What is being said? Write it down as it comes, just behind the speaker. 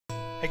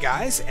Hey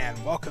guys,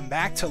 and welcome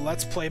back to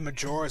Let's Play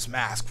Majora's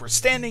Mask. We're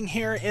standing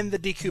here in the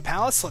Deku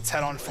Palace. Let's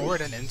head on forward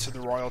and into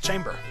the Royal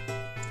Chamber.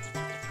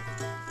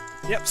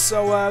 Yep,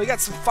 so we got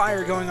some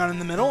fire going on in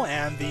the middle,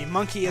 and the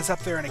monkey is up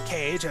there in a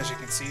cage, as you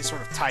can see,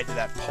 sort of tied to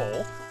that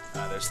pole.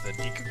 There's the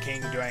Deku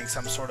King doing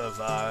some sort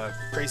of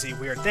crazy,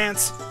 weird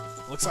dance.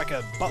 Looks like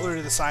a butler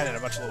to the side and a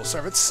bunch of little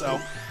servants. So,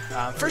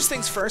 first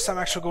things first, I'm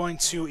actually going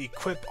to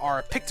equip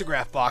our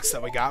pictograph box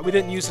that we got. We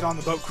didn't use it on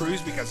the boat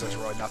cruise because there's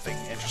really nothing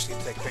interesting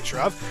to take a picture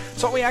of.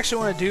 So what we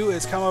actually want to do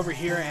is come over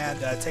here and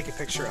take a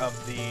picture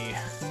of the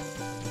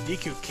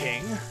Deku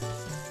King.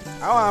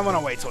 I want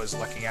to wait till he's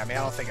looking at me.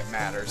 I don't think it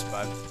matters,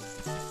 but...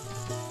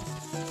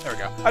 There we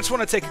go. I just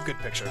want to take a good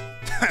picture.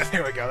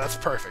 There we go. That's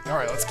perfect.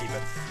 Alright, let's keep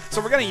it. So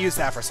we're going to use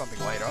that for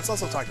something later. Let's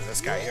also talk to this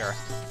guy here.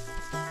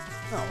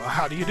 Oh, well,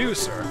 how do you do,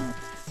 sir?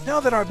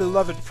 Now that our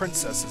beloved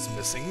princess is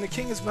missing, the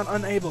king has been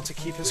unable to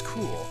keep his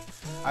cool.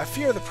 I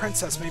fear the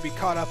princess may be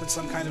caught up in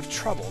some kind of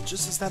trouble,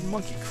 just as that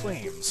monkey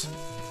claims.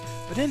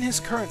 But in his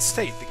current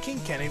state, the king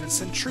can't even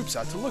send troops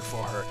out to look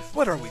for her.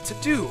 What are we to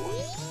do?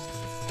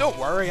 Don't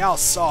worry, I'll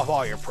solve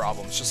all your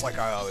problems, just like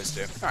I always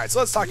do. Alright, so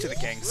let's talk to the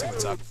king, see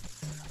what's up.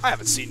 I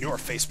haven't seen your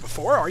face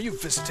before. Are you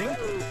visiting?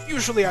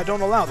 Usually I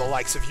don't allow the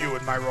likes of you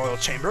in my royal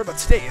chamber, but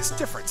today is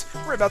different.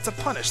 We're about to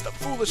punish the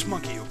foolish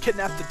monkey who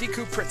kidnapped the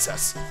Deku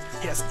princess.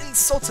 He has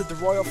insulted the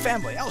royal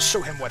family. I'll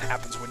show him what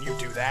happens when you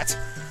do that.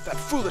 That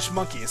foolish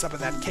monkey is up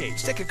in that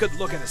cage. Take a good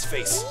look at his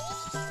face.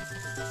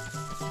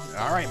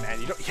 Alright,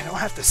 man, you don't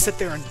have to sit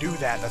there and do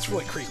that. That's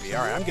really creepy.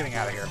 Alright, I'm getting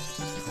out of here.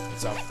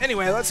 So,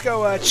 anyway, let's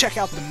go check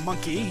out the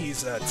monkey.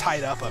 He's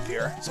tied up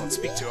here, so let's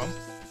speak to him.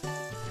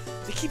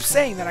 They keep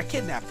saying that I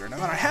kidnapped her. No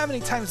matter how many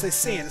times they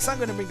say it, it's not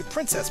going to bring the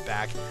princess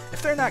back.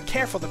 If they're not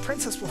careful, the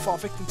princess will fall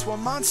victim to a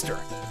monster.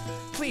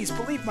 Please,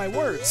 believe my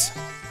words.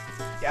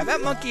 Yeah,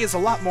 that monkey is a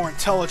lot more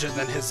intelligent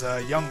than his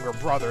younger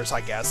brothers,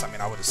 I guess. I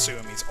mean, I would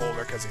assume he's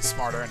older because he's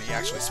smarter and he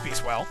actually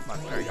speaks well.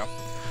 There you go.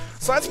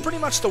 So that's pretty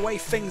much the way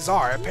things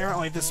are.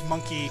 Apparently this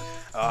monkey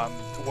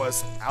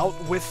was out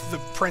with the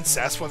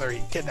princess, whether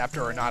he kidnapped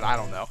her or not, I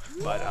don't know.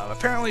 But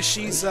apparently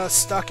she's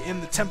stuck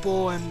in the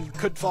temple and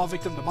could fall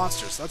victim to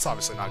monsters. So that's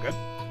obviously not good.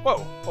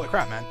 Whoa, holy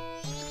crap, man.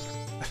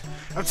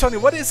 I'm telling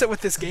you, what is it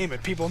with this game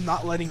and people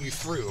not letting you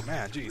through?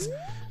 Man, jeez.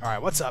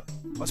 Alright, what's up?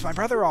 Was my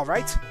brother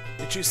alright?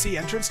 Did you see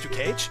entrance to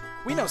cage?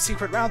 We know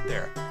secret route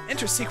there.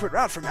 Enter secret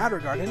route from outer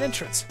garden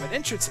entrance, but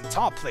entrance in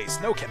tall place,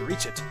 no can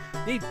reach it.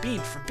 Need bean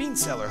for bean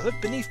cellar, live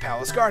beneath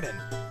palace garden.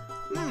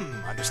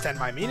 Understand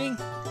my meaning?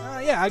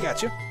 Yeah, I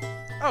got you.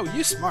 Oh,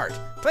 you smart.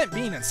 Plant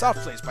bean in soft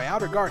place by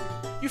outer garden.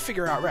 You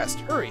figure out rest.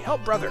 Hurry,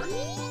 help brother.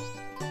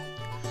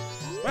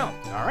 Well,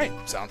 alright,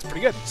 sounds pretty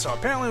good. So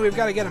apparently we've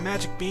got to get a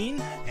magic bean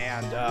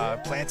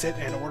and plant it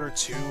in order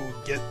to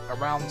get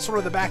around sort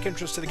of the back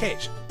entrance to the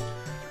cage.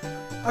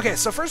 Okay,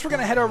 so first we're going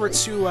to head over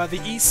to the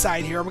east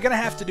side here. We're going to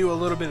have to do a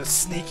little bit of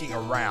sneaking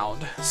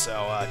around,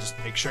 so just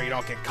make sure you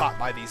don't get caught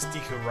by these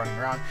Deku running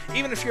around.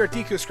 Even if you're a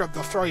Deku scrub,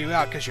 they'll throw you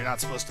out because you're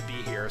not supposed to be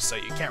here, so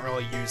you can't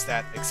really use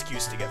that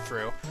excuse to get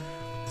through.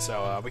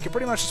 So we can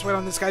pretty much just wait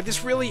on this guy.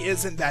 This really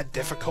isn't that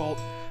difficult.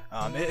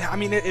 I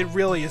mean, it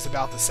really is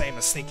about the same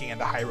as sneaking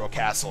into Hyrule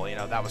Castle. You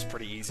know, that was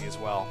pretty easy as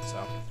well. So,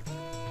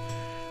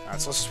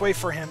 alright, so let's just wait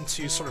for him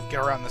to sort of get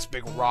around this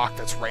big rock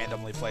that's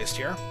randomly placed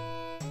here.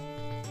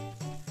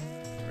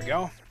 There we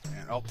go.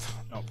 And, oh,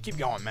 no, keep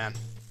going, man.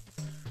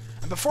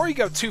 And before you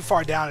go too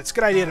far down, it's a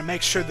good idea to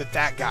make sure that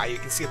that guy you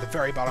can see at the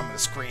very bottom of the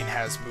screen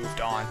has moved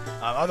on.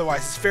 Otherwise,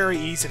 it's very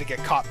easy to get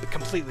caught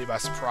completely by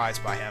surprise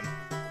by him.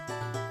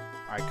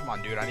 Alright, come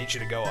on, dude. I need you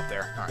to go up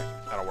there. Alright,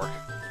 that'll work.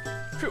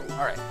 Phew,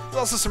 alright. There's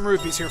also some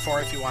rupees here for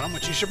if you want them,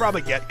 which you should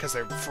probably get because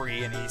they're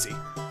free and easy.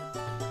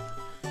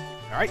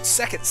 Alright,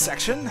 second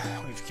section.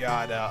 We've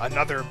got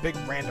another big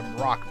random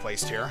rock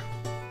placed here.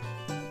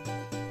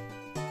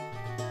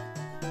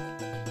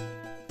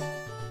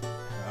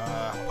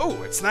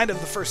 Oh, it's night of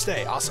the first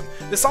day. Awesome.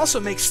 This also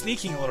makes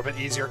sneaking a little bit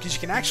easier because you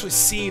can actually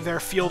see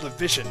their field of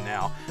vision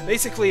now.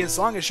 Basically, as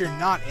long as you're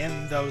not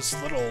in those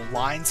little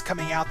lines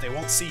coming out, they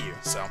won't see you.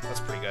 So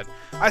that's pretty good.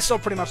 I still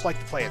pretty much like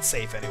to play it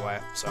safe anyway,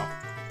 so...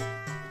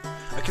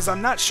 Because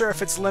I'm not sure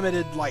if it's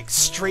limited, like,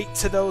 straight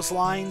to those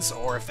lines,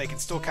 or if they can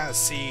still kind of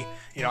see,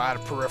 you know, out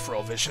of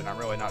peripheral vision. I'm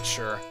really not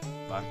sure,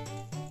 but...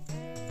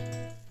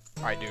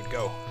 Alright, dude,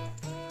 go.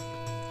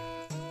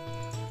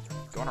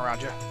 Going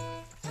around you.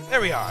 There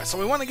we are. So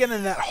we want to get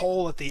in that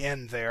hole at the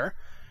end there,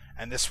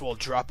 and this will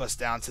drop us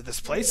down to this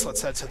place.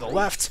 Let's head to the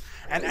left,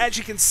 and as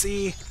you can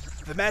see,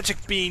 the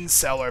magic bean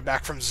seller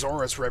back from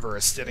Zora's River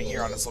is sitting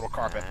here on this little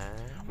carpet.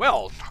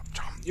 Well,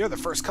 you're the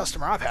first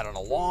customer I've had in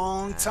a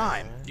long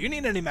time. Do you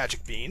need any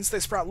magic beans? They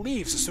sprout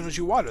leaves as soon as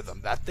you water them.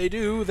 That they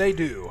do, they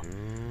do.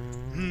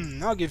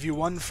 I'll give you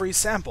one free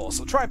sample,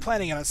 so try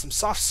planting it on some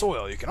soft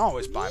soil. You can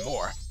always buy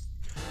more.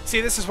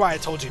 See, this is why I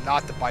told you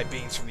not to buy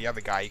beans from the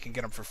other guy. You can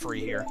get them for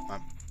free here.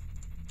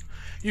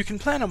 You can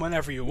plant them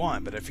whenever you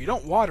want, but if you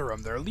don't water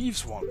them, their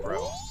leaves won't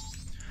grow.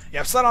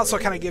 Yep, so that also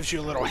kind of gives you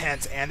a little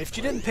hint, and if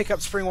you didn't pick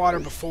up spring water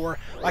before,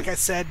 like I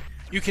said,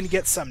 you can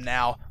get some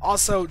now.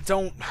 Also,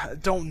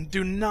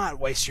 do not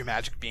waste your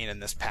magic bean in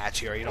this patch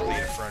here. You don't need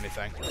it for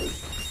anything.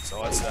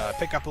 So let's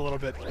pick up a little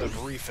bit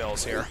of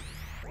refills here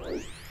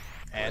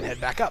and head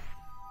back up.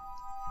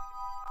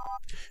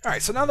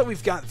 Alright, so now that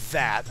we've got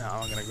that,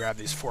 I'm going to grab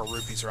these 4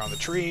 rupees around the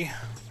tree.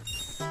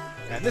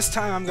 And this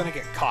time I'm going to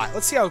get caught.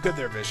 Let's see how good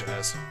their vision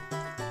is.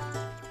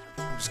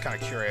 I'm just kind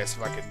of curious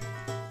if I can...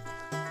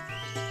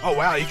 Oh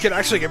wow, you can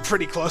actually get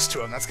pretty close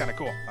to him. That's kind of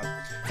cool.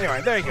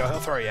 Anyway, there you go. He'll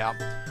throw you out.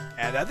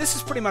 And this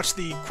is pretty much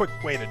the quick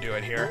way to do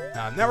it here.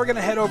 Now we're going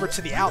to head over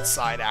to the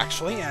outside,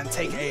 actually, and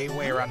take a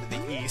way around to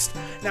the east.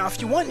 Now, if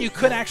you want, you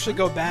could actually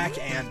go back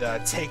and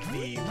take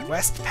the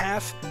west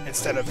path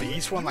instead of the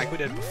east one like we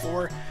did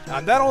before.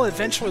 That'll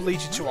eventually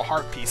lead you to a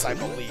heart piece, I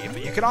believe.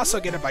 But you can also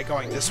get it by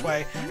going this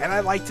way, and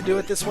I like to do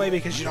it this way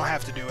because you don't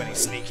have to do any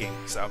sneaking.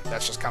 So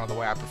that's just kind of the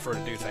way I prefer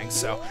to do things.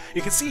 So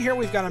you can see here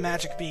we've got a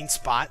magic bean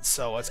spot,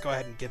 so let's go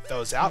ahead and get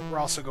those out. We're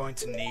also going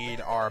to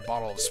need our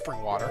bottle of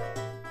spring water.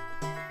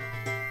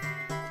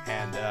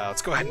 And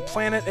let's go ahead and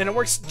plant it, and it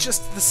works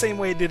just the same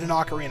way it did in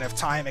Ocarina of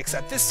Time,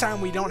 except this time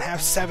we don't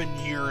have 7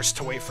 years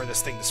to wait for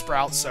this thing to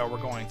sprout, so we're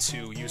going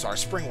to use our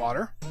spring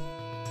water.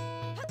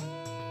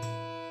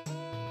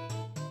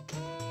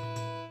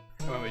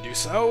 And when we do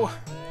so,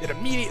 it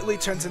immediately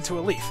turns into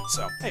a leaf,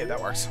 so hey, that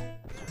works.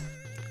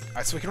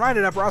 Alright, so we can ride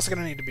it up. We're also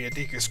going to need to be a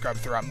Deku Scrub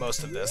throughout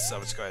most of this, so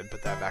let's go ahead and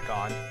put that back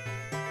on.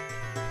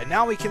 And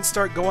now we can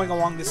start going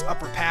along this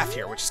upper path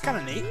here, which is kind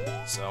of neat,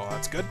 so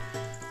that's good.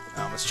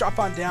 Let's drop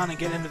on down and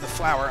get into the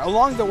flower.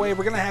 Along the way,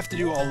 we're going to have to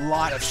do a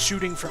lot of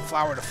shooting from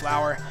flower to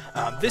flower.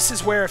 This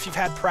is where, if you've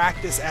had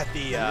practice at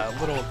the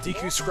little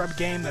Deku Scrub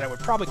game, then it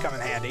would probably come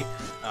in handy.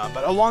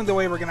 But along the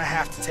way, we're going to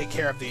have to take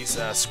care of these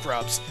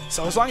scrubs.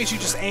 So as long as you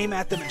just aim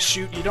at them and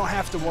shoot, you don't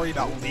have to worry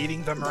about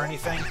leading them or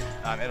anything.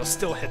 It'll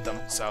still hit them.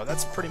 So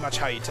that's pretty much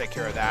how you take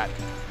care of that.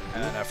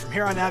 And from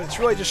here on out, it's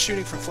really just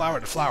shooting from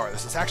flower to flower.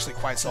 This is actually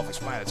quite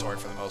self-explanatory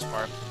for the most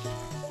part.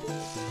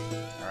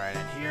 Alright,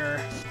 and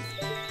here...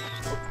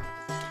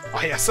 Oh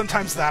yeah,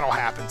 sometimes that'll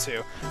happen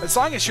too. As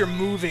long as you're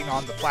moving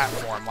on the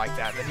platform like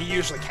that, then he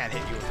usually can't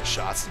hit you with his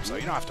shots, so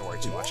you don't have to worry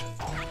too much.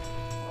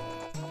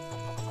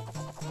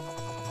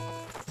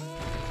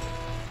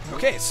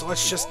 Okay, so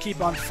let's just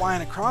keep on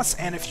flying across,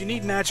 and if you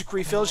need magic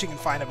refills, you can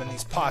find them in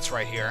these pots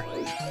right here,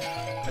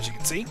 as you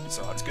can see,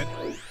 so that's good.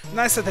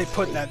 Nice that they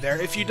put that there.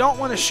 If you don't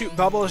want to shoot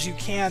bubbles, you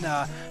can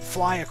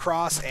fly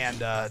across and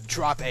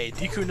drop a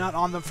Deku Nut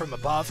on them from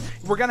above.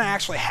 We're going to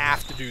actually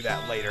have to do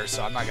that later,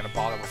 so I'm not going to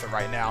bother with it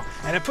right now.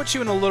 And it puts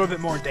you in a little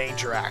bit more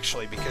danger,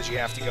 actually, because you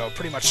have to go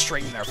pretty much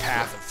straight in their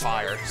path and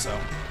fire, so...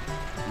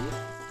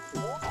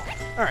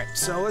 Alright,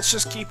 so let's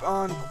just keep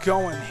on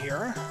going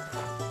here.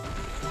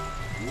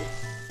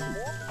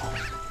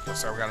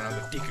 Looks like we got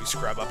another Deku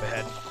Scrub up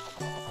ahead.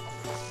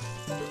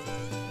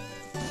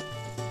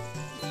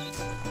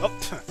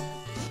 Oh!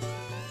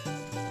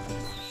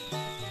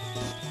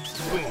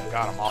 Boom,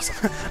 got him,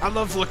 awesome. I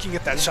love looking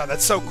at that shot.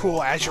 That's so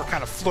cool as you're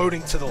kind of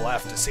floating to the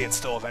left to see it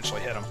still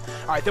eventually hit him.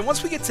 Alright, then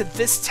once we get to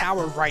this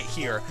tower right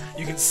here,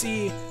 you can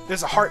see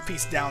there's a heart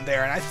piece down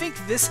there, and I think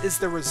this is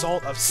the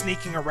result of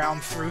sneaking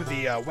around through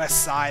the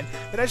west side.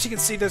 But as you can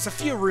see, there's a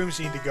few rooms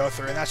you need to go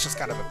through, and that's just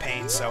kind of a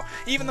pain. So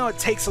even though it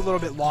takes a little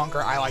bit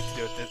longer, I like to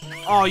do it this...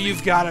 Oh,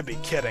 you've got to be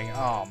kidding.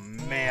 Oh,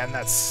 man,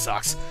 that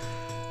sucks.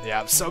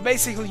 Yeah, so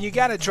basically you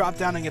gotta drop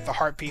down and get the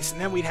heart piece,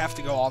 and then we'd have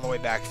to go all the way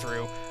back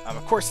through.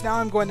 Of course, now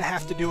I'm going to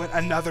have to do it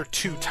another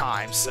 2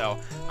 times, so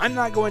I'm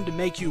not going to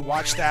make you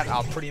watch that.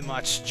 I'll pretty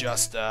much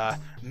just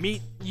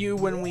meet you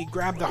when we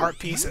grab the heart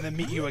piece, and then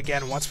meet you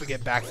again once we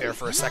get back there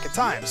for a second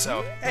time.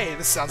 So, hey,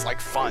 this sounds like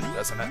fun,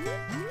 doesn't it?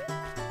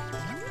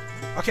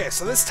 Okay,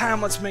 so this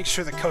time let's make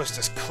sure the coast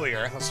is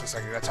clear. Looks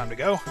like we got time to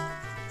go.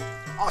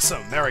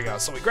 Awesome, there we go.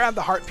 So we grab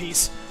the heart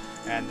piece.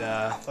 And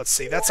let's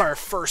see, that's our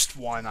first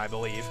one, I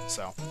believe.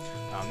 So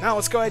now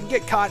let's go ahead and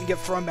get caught and get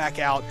thrown back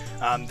out.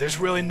 There's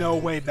really no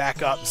way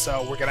back up,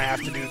 so we're going to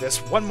have to do this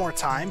one more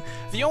time.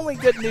 The only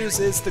good news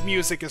is the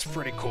music is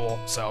pretty cool,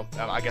 so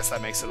I guess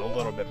that makes it a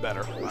little bit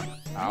better.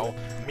 I'll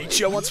meet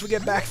you once we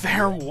get back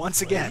there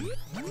once again.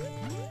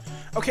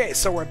 Okay,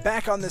 so we're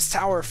back on this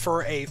tower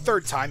for a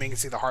 3rd time. You can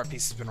see the heart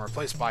piece has been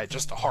replaced by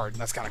just a heart,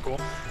 and that's kind of cool.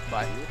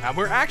 But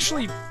we're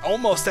actually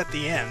almost at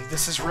the end.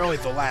 This is really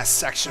the last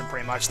section,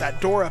 pretty much.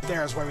 That door up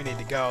there is where we need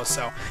to go,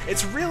 so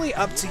it's really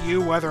up to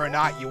you whether or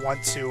not you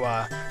want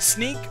to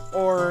sneak,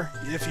 or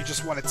if you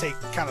just want to take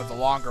kind of the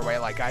longer way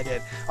like I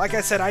did. Like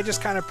I said, I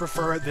just kind of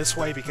prefer it this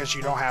way because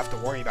you don't have to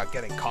worry about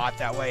getting caught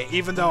that way,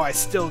 even though I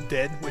still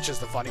did, which is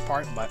the funny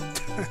part, but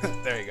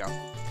there you go.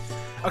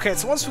 Okay,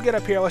 so once we get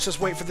up here, let's just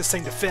wait for this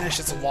thing to finish.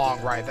 It's a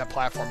long ride. That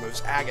platform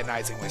moves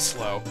agonizingly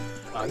slow.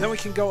 Then we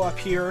can go up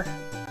here.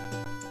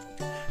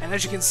 And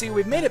as you can see,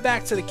 we've made it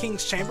back to the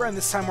King's Chamber, and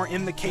this time we're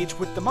in the cage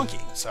with the monkey.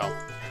 So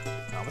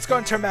let's go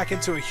ahead and turn back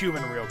into a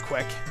human real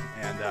quick,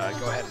 and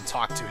go ahead and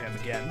talk to him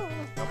again.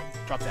 Oh,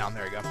 drop down.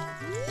 There you go.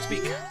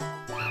 Speak.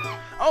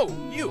 Oh,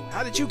 you!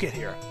 How did you get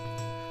here?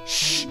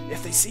 Shh!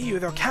 If they see you,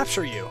 they'll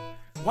capture you.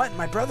 What?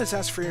 My brothers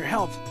asked for your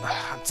help.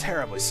 Ugh, I'm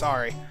terribly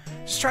sorry.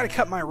 Just try to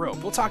cut my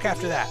rope. We'll talk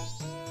after that.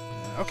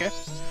 Okay.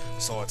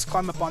 So let's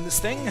climb up on this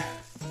thing,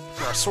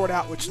 throw our sword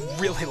out, which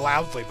really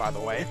loudly, by the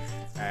way,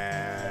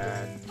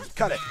 and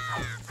cut it.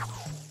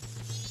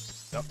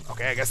 Nope.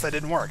 Okay, I guess that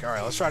didn't work.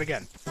 Alright, let's try it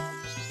again.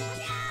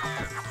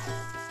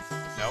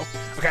 No?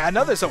 Okay, I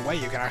know there's a way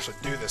you can actually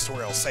do this to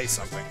where it'll say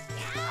something.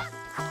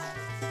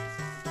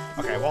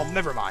 Okay, well,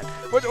 never mind.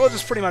 We'll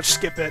just pretty much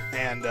skip it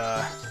and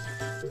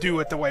do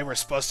it the way we're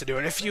supposed to do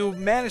it. If you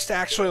manage to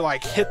actually,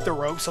 like, hit the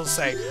ropes, he'll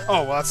say,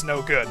 oh, well, that's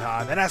no good, huh?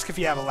 And then ask if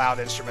you have a loud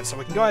instrument. So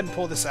we can go ahead and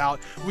pull this out.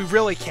 We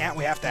really can't.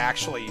 We have to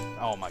actually...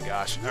 Oh, my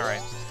gosh.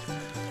 Alright.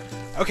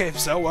 Okay,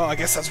 so, well, I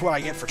guess that's what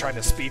I get for trying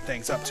to speed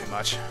things up too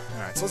much.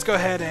 Alright, so let's go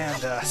ahead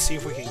and see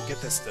if we can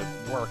get this to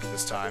work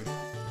this time.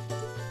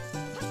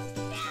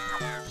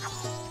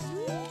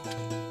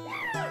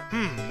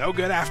 No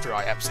good after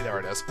all. Yep, see, there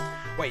it is.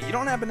 Wait, you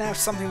don't happen to have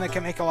something that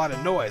can make a lot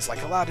of noise,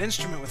 like a loud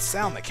instrument with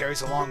sound that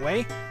carries a long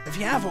way? If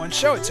you have one,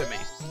 show it to me.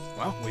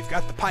 Well, we've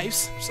got the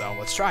pipes, so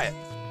let's try it.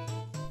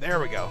 There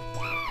we go.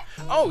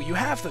 Oh, you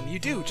have them, you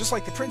do, just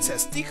like the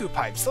Princess Deku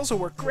pipes. Those will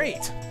work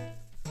great.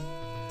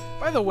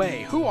 By the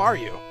way, who are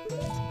you?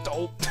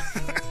 Oh,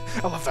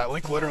 I love that.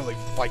 Link literally,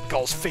 like,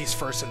 gulls face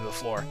first into the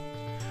floor.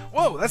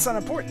 Whoa, that's not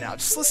important now.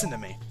 Just listen to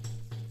me.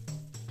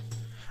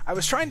 I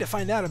was trying to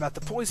find out about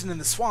the poison in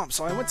the swamp,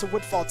 so I went to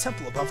Woodfall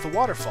Temple above the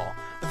waterfall.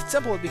 But the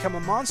temple had become a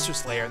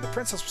monster's lair, and the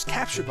princess was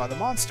captured by the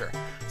monster.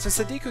 Since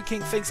the Deku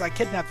King thinks I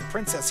kidnapped the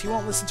princess, he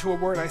won't listen to a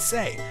word I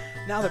say.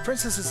 Now the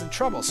princess is in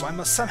trouble, so I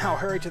must somehow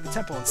hurry to the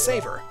temple and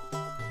save her.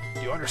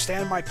 Do you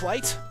understand my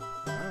plight?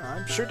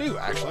 I sure do,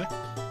 actually.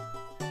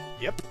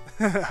 Yep.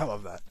 I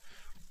love that.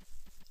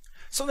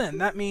 So then,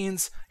 that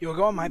means you will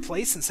go in my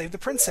place and save the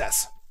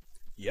princess.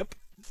 Yep.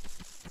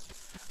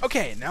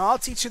 Okay, now I'll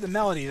teach you the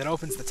melody that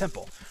opens the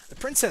temple. The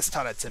princess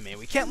taught it to me.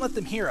 We can't let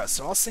them hear us,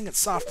 so I'll sing it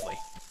softly.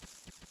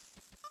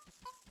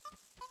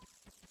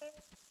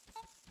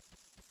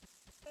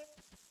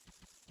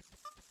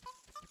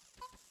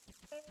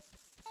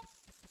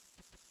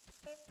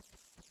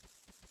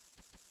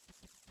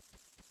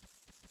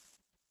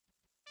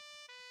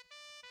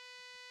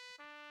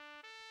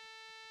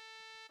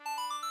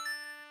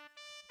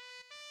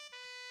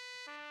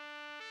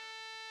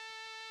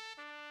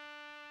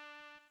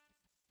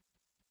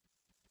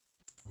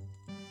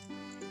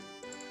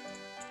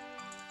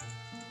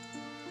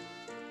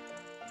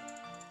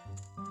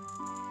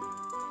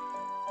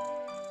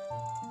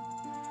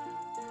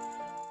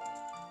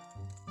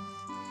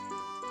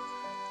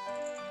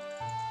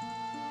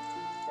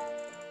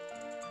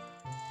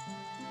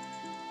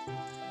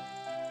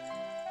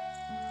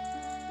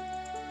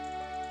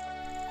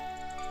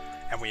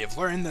 And we have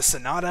learned the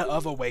Sonata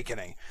of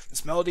Awakening.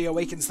 This melody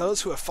awakens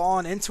those who have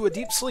fallen into a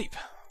deep sleep.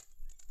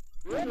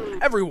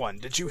 Everyone,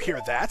 did you hear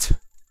that?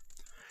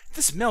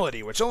 This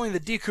melody, which only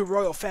the Deku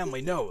royal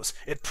family knows,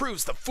 it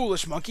proves the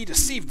foolish monkey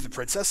deceived the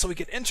princess so he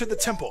could enter the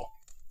temple.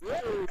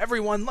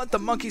 Everyone, let the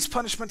monkey's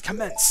punishment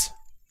commence.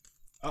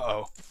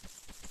 Uh-oh.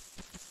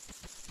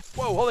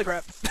 Whoa, holy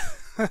crap.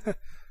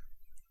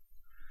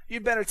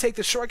 You'd better take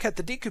the shortcut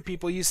the Deku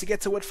people use to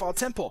get to Woodfall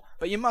Temple,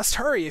 but you must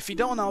hurry. If you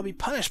don't, I'll be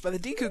punished by the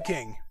Deku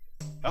King.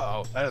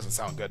 Uh-oh, that doesn't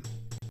sound good.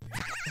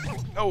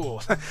 Oh,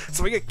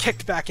 so we get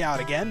kicked back out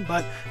again,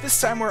 but this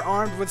time we're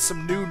armed with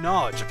some new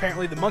knowledge.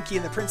 Apparently the monkey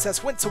and the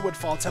princess went to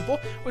Woodfall Temple,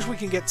 which we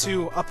can get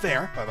to up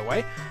there, by the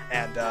way,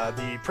 and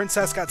the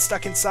princess got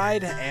stuck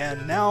inside,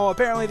 and now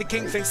apparently the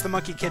king thinks the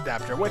monkey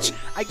kidnapped her, which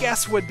I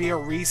guess would be a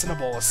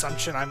reasonable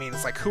assumption. I mean,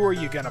 it's like, who are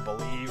you gonna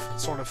believe,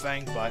 sort of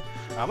thing, but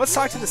let's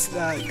talk to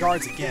the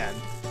guards again.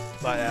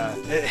 But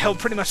he'll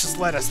pretty much just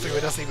let us through.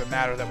 It doesn't even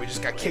matter that we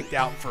just got kicked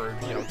out for,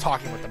 you know,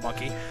 talking with the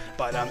monkey.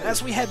 But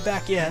as we head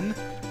back in,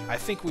 I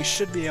think we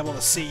should be able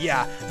to see,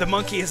 yeah, the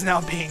monkey is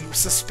now being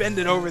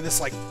suspended over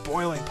this, like,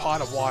 boiling pot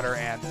of water,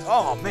 and,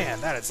 oh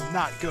man, that is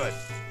not good.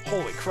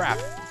 Holy crap.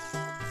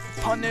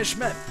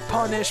 Punishment!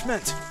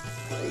 Punishment!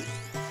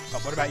 Oh,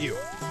 what about you?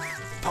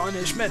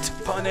 Punishment!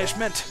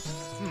 Punishment!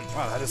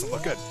 Wow, that doesn't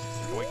look good.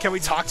 Can we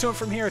talk to him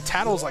from here?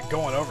 Tattle's, like,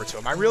 going over to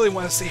him. I really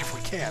want to see if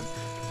we can.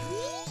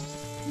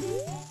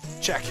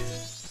 Check.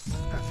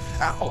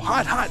 Oh,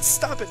 hot,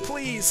 stop it,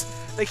 please!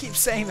 They keep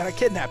saying that I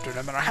kidnapped her,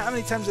 no matter how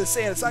many times they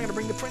say it, it's not going to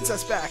bring the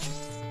princess back.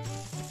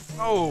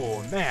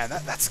 Oh, man,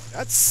 that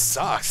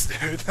sucks,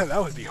 dude.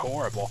 That would be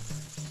horrible.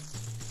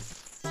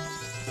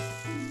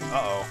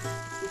 Uh-oh.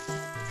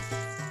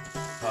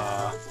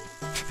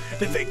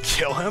 Did they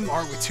kill him?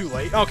 Are we too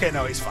late? Okay,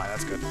 no, he's fine,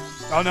 that's good.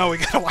 Oh no, we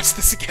gotta watch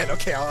this again.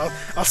 Okay,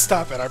 I'll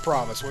stop it, I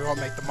promise. We won't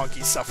make the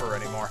monkey suffer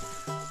anymore.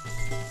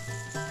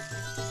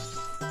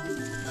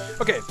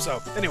 Okay,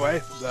 so, anyway,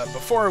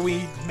 before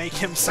we make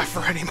him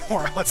suffer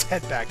anymore, let's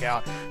head back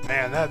out.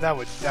 Man, that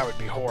would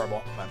be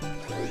horrible.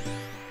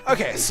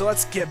 Okay, so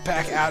let's get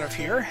back out of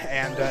here,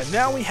 and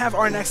now we have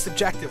our next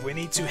objective. We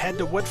need to head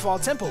to Woodfall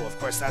Temple. Of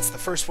course, that's the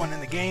first one in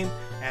the game,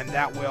 and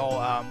that will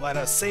let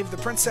us save the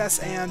princess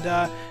and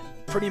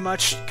pretty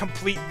much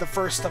complete the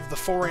first of the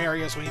 4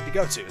 areas we need to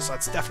go to, so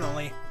that's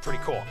definitely pretty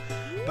cool.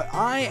 But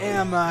I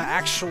am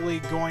actually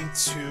going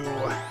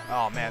to...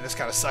 Oh man, this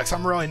kind of sucks.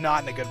 I'm really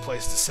not in a good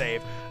place to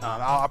save.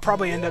 I'll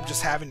probably end up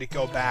just having to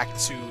go back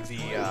to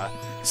the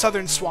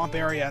southern swamp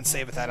area and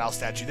save at that owl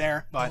statue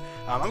there. But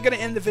I'm going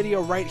to end the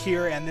video right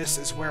here, and this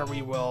is where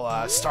we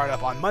will start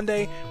up on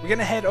Monday. We're going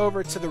to head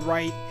over to the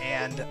right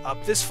and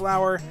up this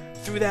flower,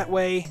 through that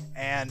way,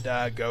 and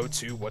go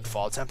to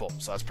Woodfall Temple.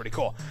 So that's pretty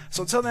cool.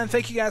 So until then,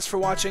 thank you guys for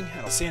watching,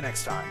 and I'll see you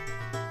next time.